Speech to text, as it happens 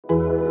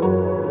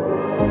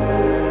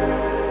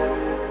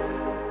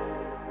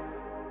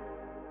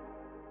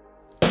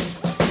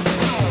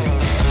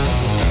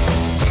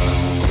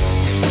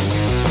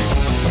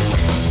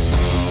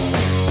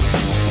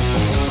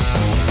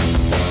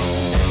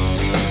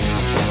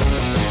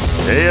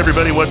Hey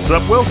everybody, what's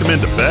up? Welcome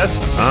into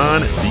Best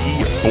on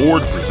the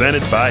Board,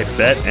 presented by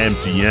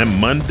BetMGM.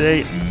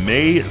 Monday,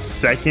 May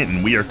 2nd,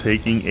 and we are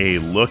taking a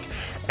look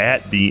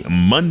at the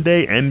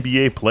Monday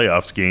NBA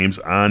playoffs games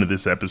on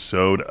this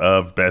episode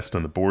of Best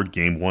on the Board.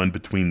 Game 1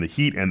 between the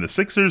Heat and the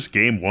Sixers.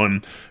 Game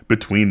 1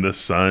 between the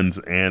Suns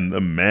and the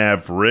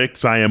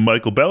Mavericks. I am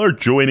Michael Beller.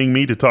 Joining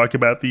me to talk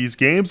about these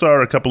games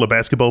are a couple of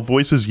basketball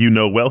voices you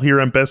know well here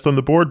on Best on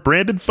the Board.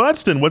 Brandon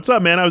Funston, what's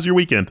up, man? How was your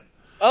weekend?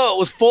 Oh, it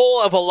was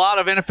full of a lot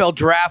of NFL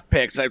draft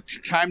picks.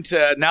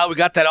 Now we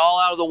got that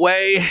all out of the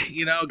way,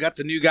 got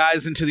the new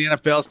guys into the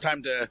NFL. It's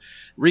time to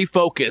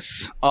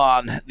refocus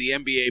on the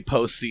NBA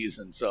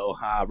postseason. So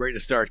ready to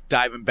start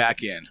diving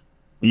back in.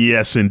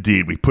 Yes,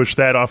 indeed. We pushed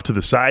that off to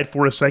the side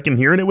for a second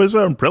here, and it was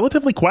a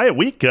relatively quiet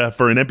week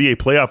for an NBA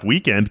playoff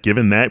weekend,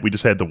 given that we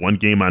just had the one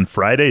game on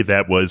Friday.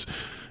 That was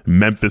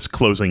Memphis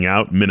closing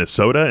out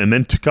Minnesota, and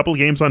then a couple of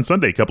games on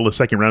Sunday, a couple of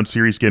second-round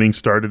series getting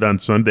started on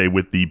Sunday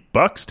with the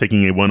Bucks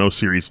taking a 1-0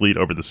 series lead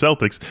over the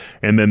Celtics,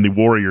 and then the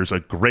Warriors, a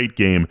great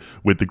game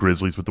with the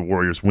Grizzlies, with the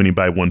Warriors winning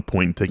by 1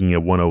 point and taking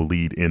a 1-0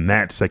 lead in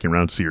that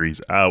second-round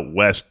series out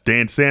west.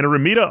 Dan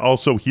Santaramita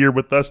also here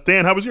with us.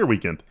 Dan, how was your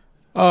weekend?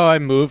 Oh, I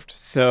moved,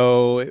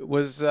 so it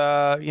was,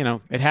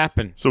 it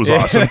happened. So it was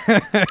awesome.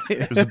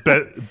 It was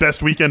the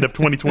best weekend of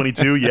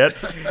 2022 yet.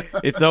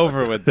 It's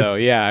over with, though.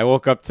 Yeah, I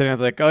woke up today and I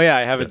was like, oh, yeah,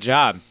 I have a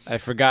job. I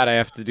forgot I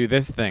have to do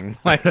this thing.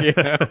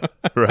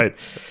 Right.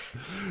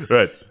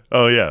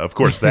 Oh, yeah, of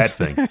course, that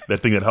thing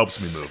that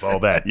helps me move, all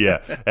that. Yeah,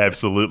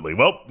 absolutely.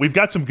 Well, we've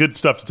got some good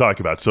stuff to talk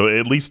about, so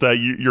at least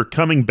you're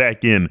coming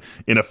back in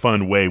a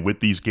fun way with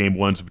these game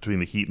ones between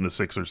the Heat and the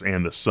Sixers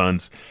and the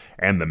Suns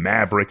and the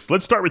Mavericks.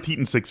 Let's start with Heat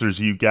and Sixers,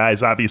 you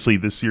guys. Obviously,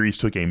 this series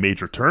took a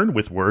major turn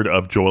with word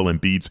of Joel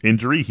Embiid's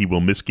injury. He will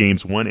miss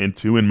games 1 and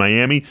 2 in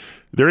Miami.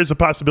 There is a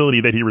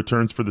possibility that he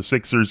returns for the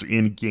Sixers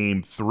in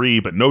game 3,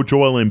 but no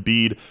Joel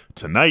Embiid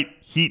tonight.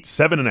 Heat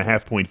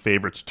 7.5-point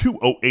favorites.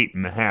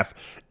 208.5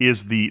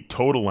 is the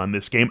total on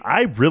this game.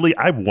 I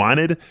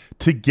wanted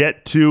to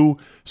get to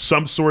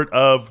some sort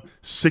of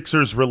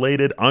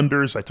Sixers-related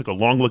unders. I took a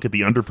long look at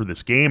the under for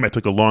this game. I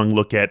took a long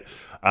look at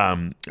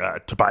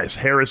Tobias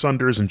Harris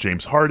unders and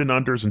James Harden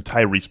unders and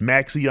Tyrese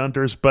Maxey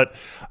unders, but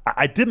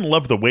I didn't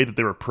love the way that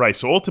they were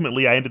priced. So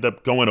ultimately, I ended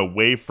up going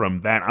away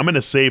from that. I'm going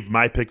to save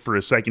my pick for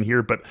a second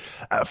here, but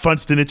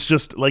Funston, it's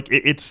just like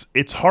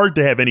it's hard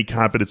to have any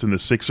confidence in the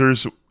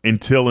Sixers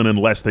until and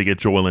unless they get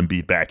Joel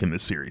Embiid back in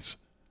this series.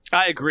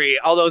 I agree.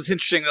 Although it's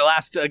interesting, the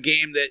last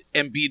game that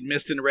Embiid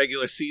missed in the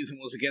regular season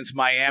was against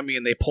Miami,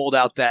 and they pulled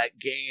out that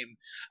game.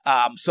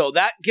 So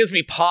that gives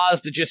me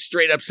pause to just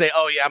straight up say,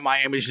 oh, yeah,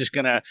 Miami's just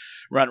going to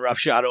run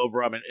roughshod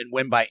over them and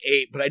win by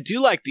 8. But I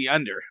do like the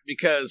under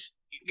because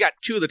you got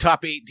 2 of the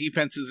top 8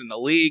 defenses in the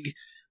league.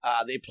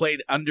 They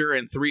played under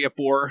in 3 of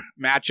 4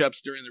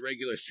 matchups during the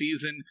regular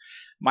season.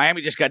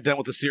 Miami just got done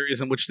with a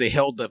series in which they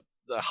held the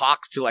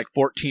Hawks to like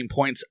 14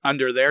 points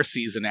under their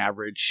season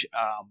average.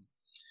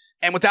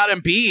 And without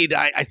Embiid,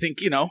 I think,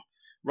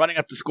 running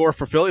up the score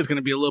for Philly is going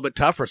to be a little bit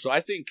tougher. So I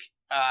think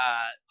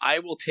I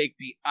will take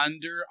the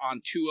under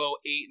on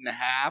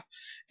 208.5.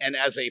 And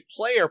as a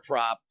player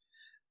prop,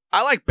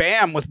 I like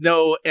Bam with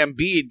no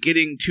Embiid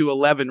getting to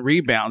 11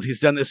 rebounds. He's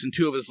done this in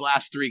 2 of his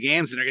last 3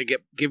 games, and they're going to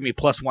give me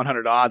plus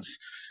 100 odds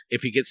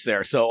if he gets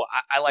there. So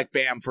I like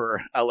Bam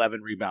for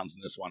 11 rebounds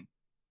in this one.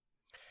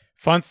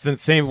 Funston,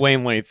 same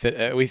wavelength,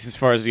 at least as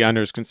far as the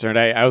under is concerned.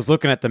 I was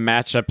looking at the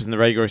matchups in the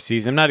regular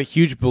season. I'm not a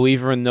huge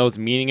believer in those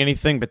meaning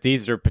anything, but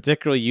these are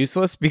particularly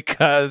useless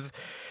because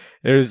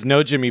there's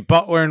no Jimmy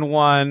Butler in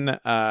one.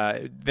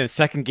 The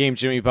second game,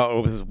 Jimmy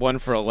Butler was 1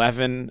 for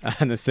 11,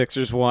 and the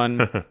Sixers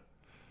won.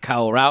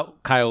 Kyle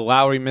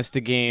Lowry missed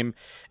a game.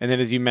 And then,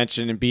 as you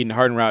mentioned, Embiid and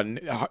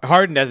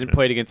Harden hasn't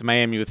played against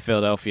Miami with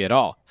Philadelphia at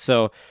all.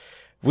 So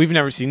we've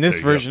never seen this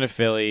version of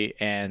Philly,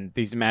 and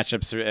these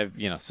matchups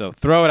are, so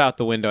throw it out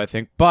the window, I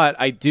think. But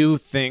I do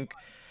think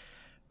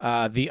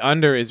the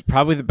under is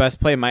probably the best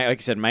play. Like I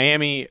said,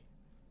 Miami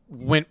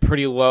went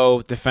pretty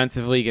low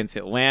defensively against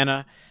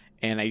Atlanta,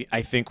 and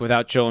I think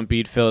without Joel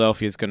Embiid,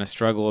 Philadelphia is going to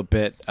struggle a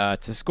bit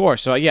to score.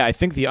 So, yeah, I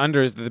think the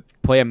under is the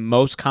play I'm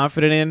most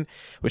confident in,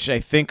 which I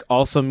think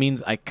also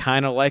means I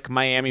kind of like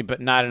Miami, but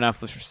not enough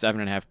for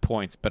 7.5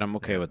 points, but I'm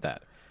okay with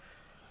that.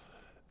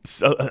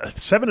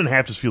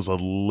 7.5 just feels a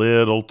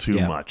little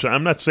too much.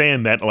 I'm not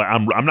saying that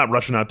I'm not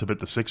rushing out to bet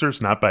the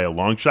Sixers, not by a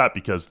long shot,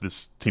 because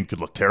this team could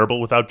look terrible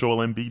without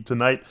Joel Embiid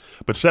tonight.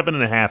 But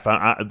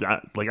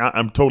 7.5,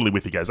 I'm totally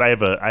with you guys. I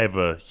have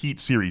a Heat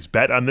series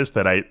bet on this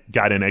that I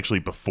got in actually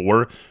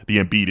before the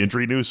Embiid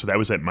injury news, so that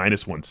was at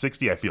minus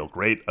 160. I feel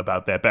great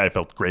about that bet. I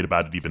felt great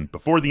about it even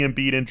before the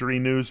Embiid injury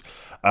news.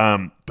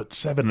 But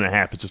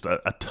 7.5 is just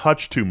a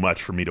touch too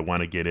much for me to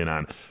want to get in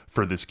on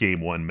for this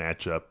game 1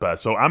 matchup.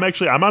 So I'm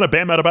on a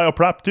Bam Adebayo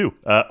prop too,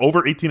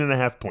 over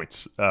 18.5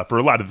 points for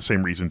a lot of the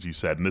same reasons you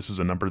said. And this is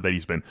a number that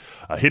he's been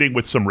hitting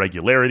with some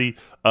regularity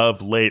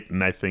of late.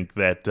 And I think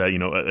that,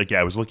 again,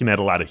 I was looking at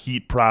a lot of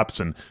Heat props,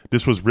 and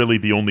this was really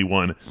the only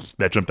one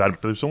that jumped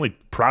out. There's only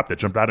prop that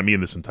jumped out at me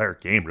in this entire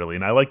game, really.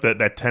 And I like that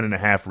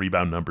 10.5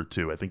 rebound number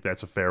too. I think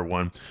that's a fair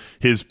one.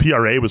 His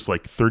PRA was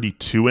like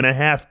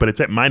 32.5, but it's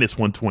at minus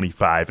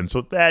 125. And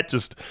so that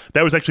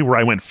was actually where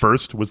I went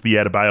first, was the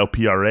Adebayo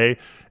PRA.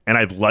 And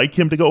I'd like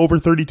him to go over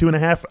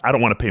 32.5. I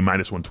don't want to pay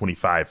minus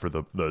 125 for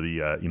the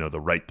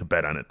right to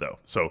bet on it, though.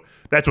 So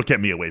that's what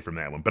kept me away from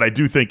that one. But I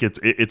do think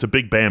it's a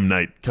big Bam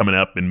night coming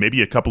up, and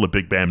maybe a couple of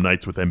big Bam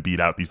nights with Embiid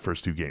out these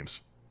first 2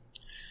 games.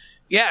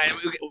 Yeah,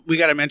 and we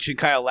got to mention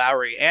Kyle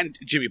Lowry and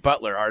Jimmy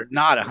Butler are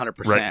not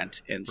 100%.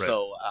 Right. And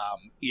so,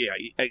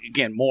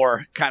 again,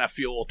 more kind of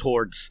fuel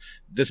towards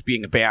this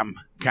being a Bam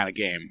kind of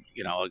game.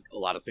 A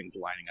lot of things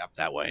lining up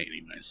that way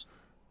anyways.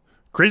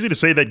 Crazy to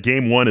say that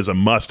game 1 is a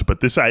must,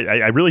 but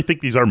I really think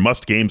these are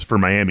must games for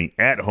Miami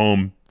at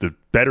home. The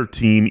better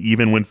team,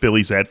 even when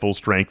Philly's at full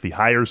strength, the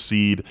higher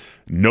seed,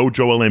 no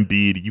Joel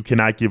Embiid. You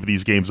cannot give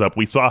these games up.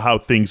 We saw how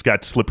things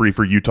got slippery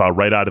for Utah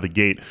right out of the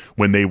gate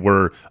when they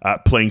were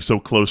playing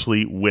so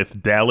closely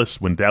with Dallas,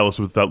 when Dallas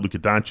was without Luka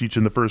Doncic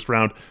in the first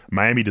round.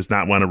 Miami does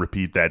not want to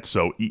repeat that.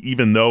 So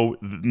even though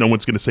no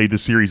one's going to say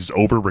this series is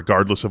over,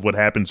 regardless of what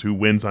happens, who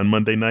wins on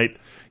Monday night,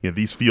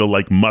 these feel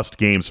like must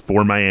games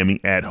for Miami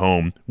at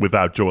home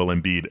without Joel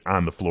Embiid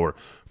on the floor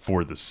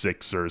for the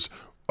Sixers.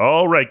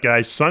 All right,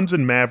 guys, Suns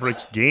and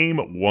Mavericks, game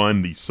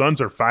 1. The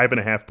Suns are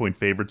 5.5-point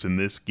favorites in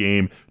this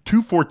game.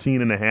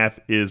 214.5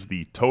 is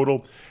the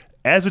total.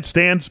 As it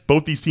stands,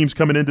 both these teams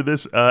coming into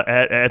this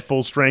at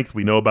full strength.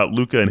 We know about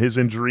Luka and his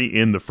injury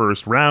in the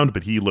first round,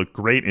 but he looked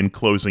great in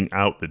closing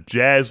out the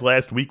Jazz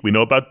last week. We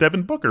know about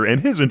Devin Booker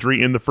and his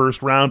injury in the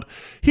first round.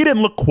 He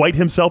didn't look quite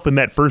himself in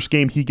that first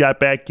game he got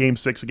back, Game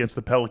 6 against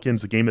the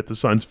Pelicans, the game that the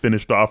Suns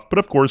finished off. But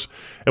of course,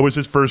 it was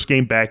his first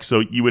game back,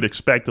 so you would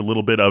expect a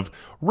little bit of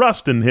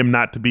rust in him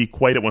not to be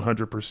quite at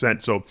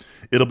 100%. So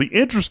it'll be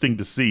interesting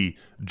to see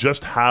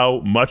just how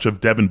much of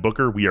Devin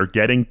Booker we are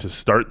getting to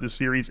start the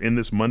series in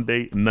this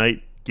Monday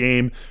night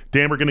game.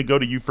 Dan, we're going to go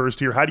to you first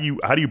here. How do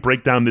you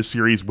break down this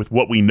series with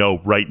what we know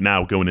right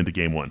now going into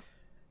game 1?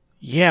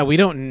 Yeah, we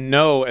don't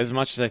know as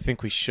much as I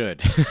think we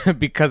should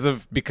because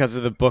of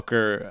the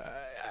Booker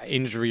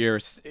injury or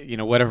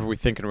whatever we're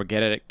thinking we're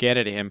get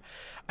at him.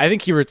 I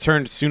think he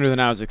returned sooner than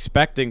I was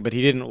expecting, but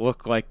he didn't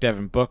look like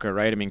Devin Booker,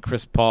 right? I mean,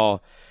 Chris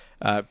Paul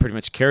pretty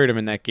much carried him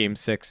in that game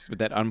 6 with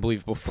that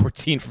unbelievable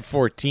 14 for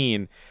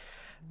 14.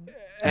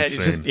 It's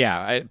just,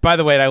 by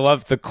the way, I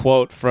love the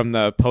quote from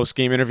the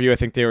post-game interview. I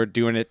think they were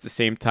doing it at the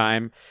same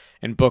time.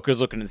 And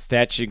Booker's looking at the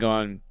stat sheet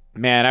going,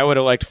 man, I would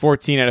have liked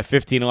 14 out of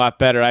 15 a lot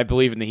better. I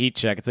believe in the heat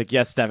check. It's like,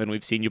 yes, Devin,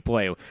 we've seen you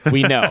play.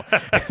 We know.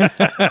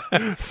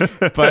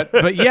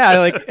 but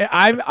yeah,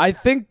 I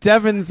think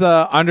Devin's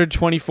under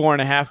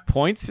 24.5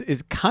 points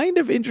is kind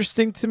of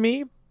interesting to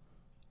me.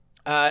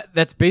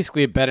 That's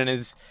basically a bet on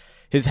his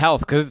health,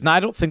 because I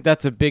don't think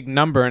that's a big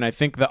number, and I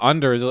think the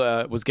under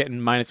was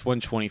getting minus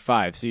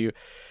 125, so you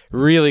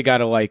really got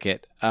to like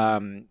it.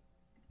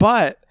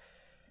 But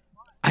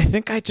I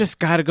think I just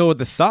got to go with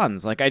the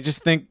Suns. I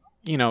just think,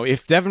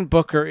 if Devin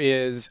Booker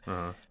is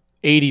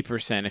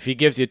 80%, if he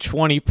gives you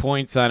 20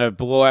 points on a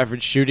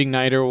below-average shooting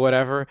night or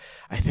whatever,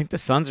 I think the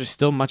Suns are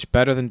still much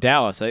better than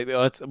Dallas.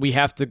 We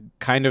have to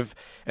kind of,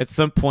 at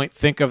some point,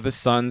 think of the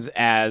Suns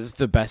as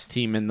the best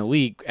team in the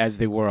league, as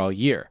they were all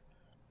year.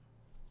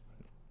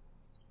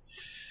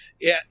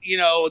 Yeah,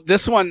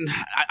 this one,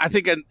 I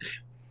think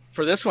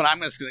for this one,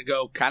 I'm just going to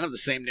go kind of the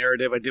same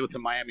narrative I did with the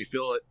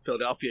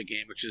Miami-Philadelphia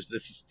game, which is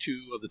this is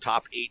 2 of the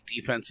top 8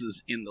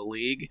 defenses in the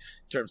league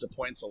in terms of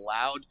points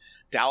allowed.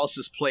 Dallas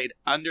has played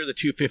under the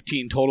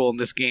 215 total in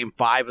this game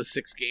 5 of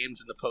 6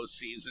 games in the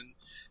postseason.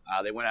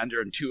 They went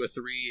under in 2 of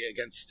 3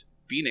 against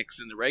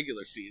Phoenix in the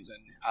regular season.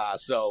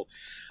 So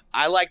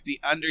I like the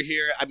under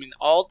here. I mean,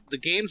 all the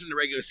games in the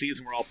regular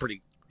season were all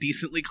pretty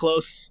decently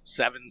close,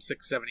 7,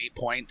 6, 7, 8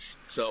 points.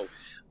 So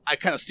I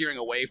kind of steering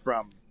away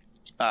from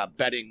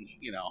betting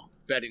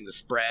the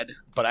spread,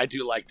 but I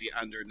do like the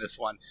under in this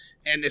one.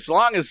 And as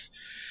long as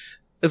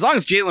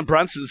Jalen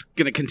Brunson is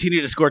going to continue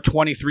to score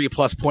 23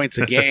 plus points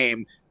a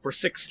game for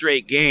 6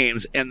 straight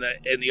games, and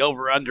the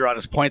over under on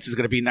his points is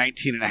going to be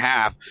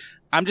 19.5,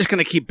 I'm just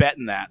going to keep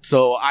betting that.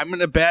 So I'm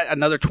going to bet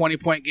another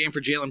 20-point game for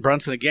Jalen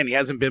Brunson. Again, he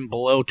hasn't been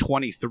below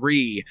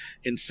 23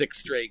 in 6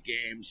 straight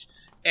games.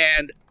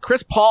 And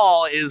Chris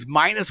Paul is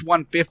minus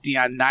 150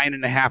 on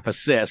 9.5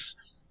 assists.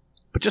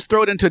 But just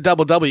throw it into a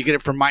double-double. You get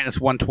it for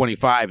minus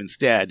 125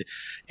 instead.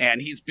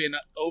 And he's been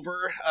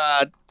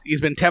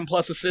he's been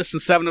 10-plus assists in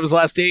 7 of his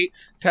last 8,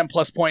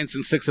 10-plus points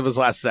in 6 of his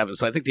last 7.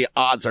 So I think the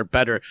odds are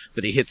better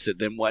that he hits it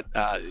than what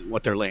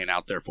they're laying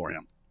out there for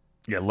him.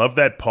 Yeah, love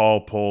that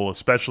Paul poll,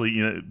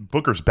 especially,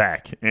 Booker's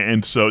back.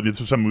 And so this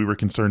was something we were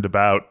concerned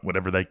about,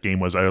 whatever that game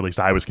was, or at least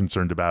I was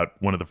concerned about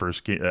one of the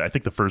first game. I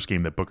think the first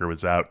game that Booker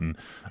was out, and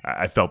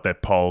I felt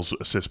that Paul's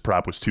assist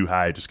prop was too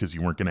high just because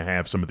you weren't going to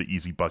have some of the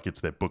easy buckets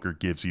that Booker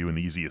gives you and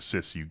the easy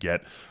assists you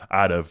get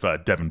out of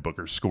Devin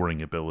Booker's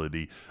scoring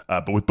ability.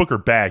 But with Booker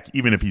back,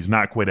 even if he's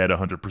not quite at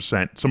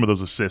 100%, some of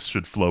those assists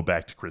should flow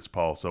back to Chris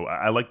Paul. So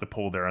I like the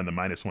poll there on the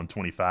minus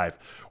 125.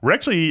 We're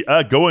actually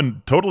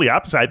going totally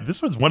opposite.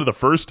 This was one of the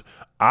first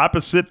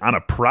opposite on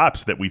a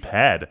props that we've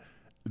had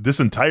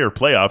this entire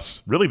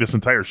playoffs, really this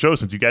entire show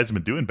since you guys have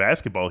been doing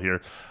basketball here.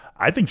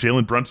 I think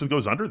Jalen Brunson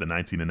goes under the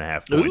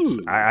 19.5 points.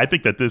 I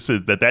think that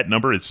that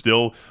number is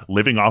still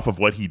living off of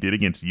what he did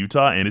against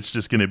Utah, and it's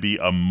just going to be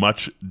a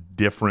much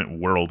different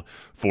world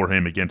for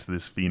him against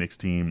this Phoenix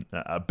team,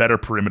 a better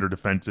perimeter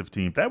defensive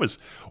team. That was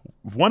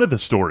one of the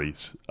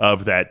stories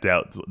of that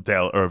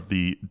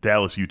the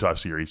Dallas-Utah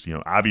series.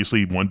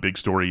 Obviously one big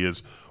story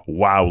is,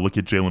 wow, look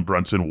at Jalen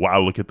Brunson. Wow,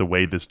 look at the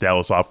way this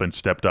Dallas offense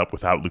stepped up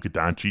without Luka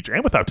Doncic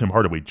and without Tim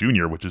Hardaway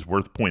Jr., which is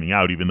worth pointing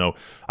out, even though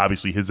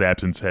obviously his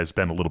absence has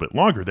been a little bit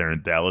longer there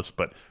in Dallas.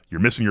 But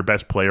you're missing your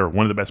best player,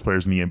 one of the best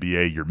players in the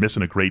NBA. You're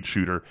missing a great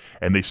shooter,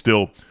 and they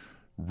still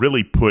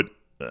really put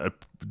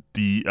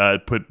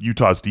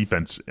Utah's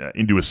defense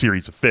into a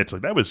series of fits.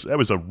 Like that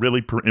was a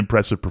really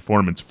impressive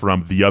performance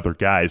from the other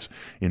guys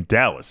in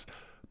Dallas.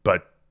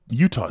 But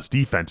Utah's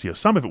defense,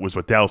 some of it was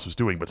what Dallas was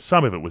doing, but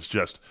some of it was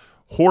just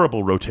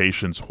horrible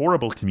rotations,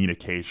 horrible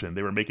communication.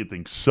 They were making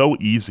things so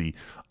easy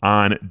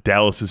on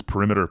Dallas's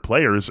perimeter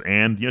players,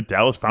 and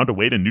Dallas found a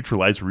way to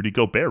neutralize Rudy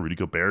Gobert. Rudy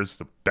Gobert is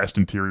the best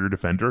interior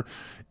defender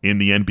in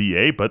the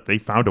NBA, but they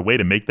found a way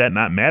to make that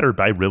not matter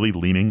by really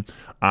leaning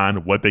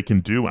on what they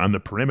can do on the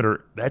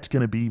perimeter. That's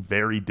going to be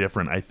very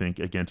different, I think,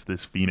 against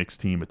this Phoenix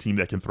team, a team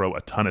that can throw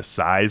a ton of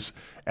size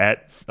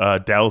at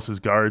Dallas's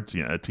guards,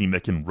 a team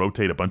that can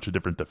rotate a bunch of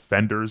different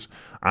defenders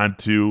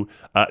onto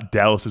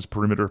Dallas's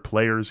perimeter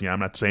players. I'm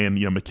not saying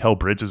Mikal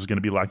Bridges is going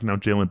to be locking down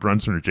Jalen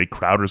Brunson or Jay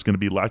Crowder is going to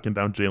be locking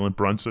down Jalen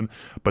Brunson,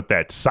 but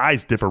that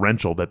size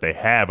differential that they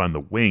have on the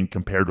wing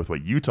compared with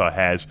what Utah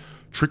has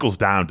trickles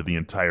down to the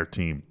entire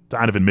team.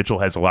 Donovan Mitchell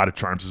has a lot of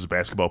charms as a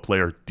basketball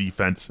player.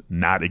 Defense,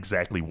 not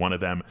exactly one of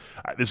them.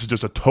 This is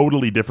just a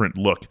totally different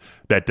look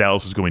that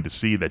Dallas is going to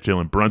see, that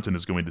Jalen Brunson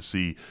is going to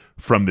see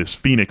from this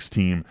Phoenix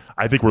team.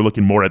 I think we're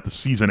looking more at the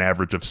season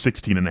average of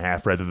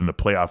 16.5 rather than the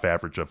playoff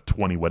average of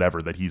 20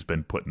 whatever that he's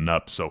been putting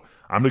up. So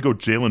I'm going to go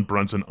Jalen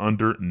Brunson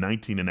under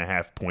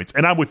 19.5 points.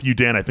 And I'm with you,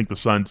 Dan. I think the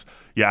Suns,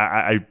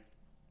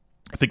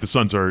 I think the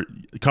Suns are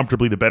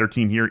comfortably the better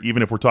team here,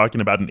 even if we're talking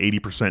about an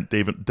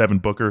 80% Devin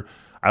Booker.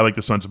 I like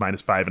the Suns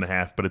minus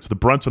 5.5, but it's the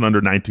Brunson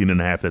under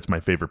 19.5 that's my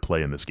favorite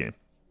play in this game.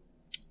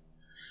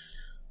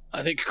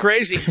 I think you're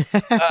crazy.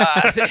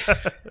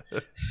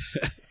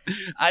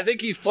 I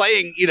think he's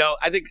playing,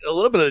 I think a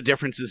little bit of the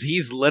difference is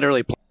he's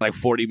literally playing like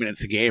 40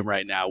 minutes a game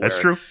right now. That's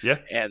true, yeah.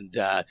 And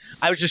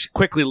I was just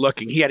quickly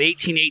looking. He had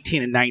 18,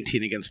 18, and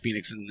 19 against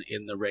Phoenix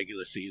in the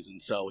regular season.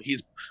 So he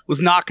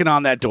was knocking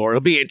on that door. It'll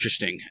be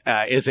interesting.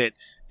 Is it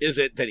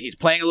that he's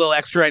playing a little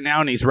extra right now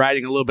and he's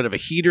riding a little bit of a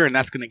heater and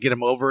that's going to get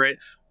him over it?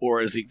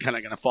 Or is he kind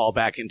of going to fall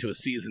back into a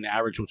season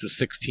average, which was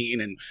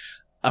 16 and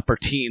upper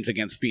teens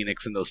against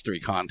Phoenix in those three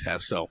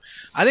contests? So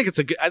I think it's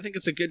a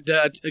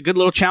good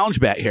little challenge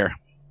bet here.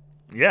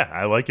 Yeah,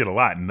 I like it a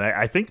lot. And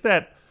I think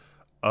that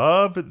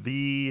I'm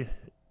going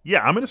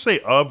to say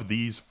of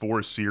these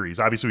four series,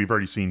 obviously we've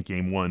already seen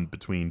game one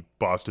between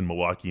Boston,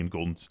 Milwaukee, and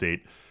Golden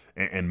State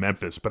and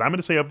Memphis. But I'm going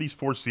to say of these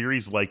four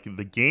series, like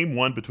the game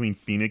one between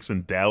Phoenix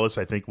and Dallas,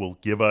 I think will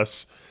give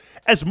us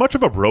as much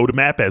of a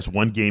roadmap as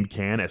one game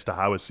can as to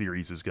how a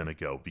series is going to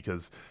go.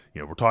 Because,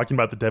 we're talking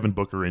about the Devin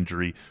Booker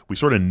injury. We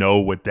sort of know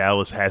what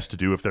Dallas has to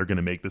do if they're going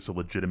to make this a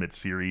legitimate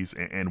series.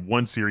 And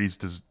one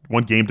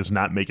game does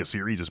not make a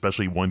series,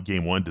 especially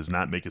game one does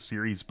not make a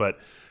series. But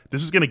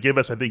this is going to give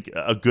us, I think,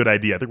 a good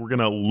idea. I think we're going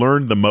to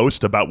learn the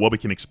most about what we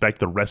can expect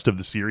the rest of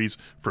the series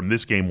from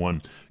this game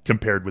one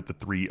compared with the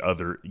three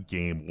other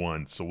game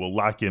ones. So we'll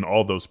lock in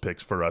all those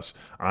picks for us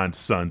on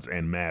Suns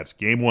and Mavs.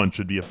 Game one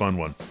should be a fun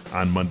one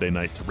on Monday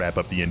night to wrap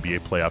up the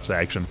NBA playoffs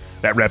action.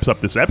 That wraps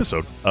up this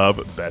episode of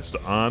Best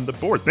on the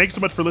Board. Thanks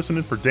so much for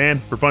listening. For Dan,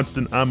 for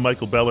Funston, I'm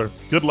Michael Beller.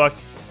 Good luck.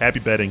 Happy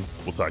betting.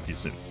 We'll talk to you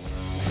soon.